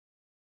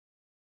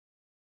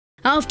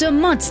After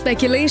much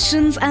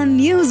speculations and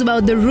news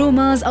about the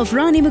rumors of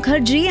Rani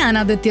Mukherji and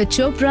Aditya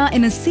Chopra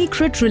in a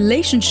secret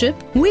relationship,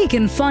 we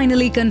can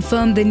finally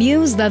confirm the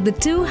news that the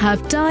two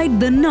have tied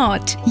the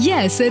knot.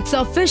 Yes, it's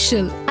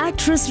official.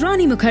 Actress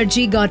Rani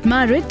Mukherji got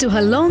married to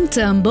her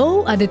long-term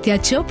beau Aditya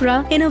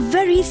Chopra in a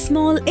very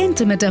small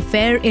intimate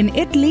affair in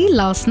Italy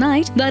last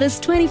night, that is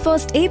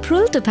 21st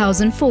April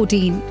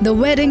 2014. The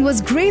wedding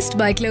was graced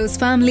by close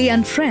family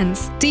and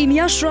friends. Team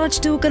Yash Raj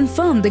too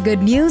confirmed the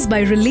good news by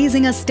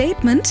releasing a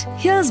statement.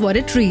 Here's what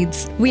it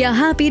reads. We are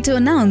happy to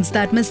announce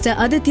that Mr.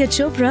 Aditya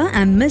Chopra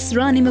and Miss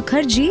Rani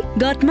Mukherji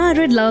got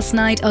married last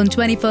night on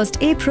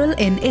 21st April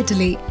in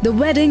Italy. The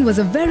wedding was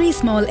a very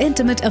small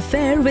intimate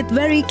affair with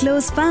very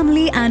close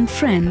family and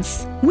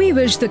friends. We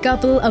wish the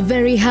couple a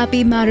very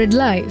happy married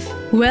life.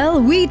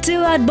 Well, we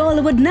too at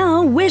Bollywood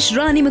Now wish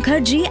Rani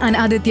Mukherji and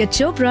Aditya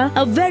Chopra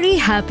a very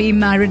happy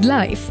married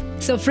life.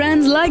 So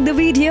friends, like the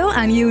video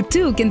and you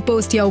too can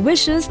post your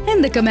wishes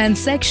in the comment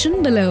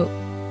section below.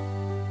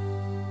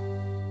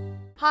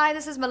 Hi,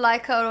 this is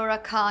Malaika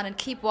Arora Khan and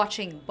keep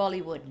watching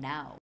Bollywood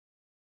Now.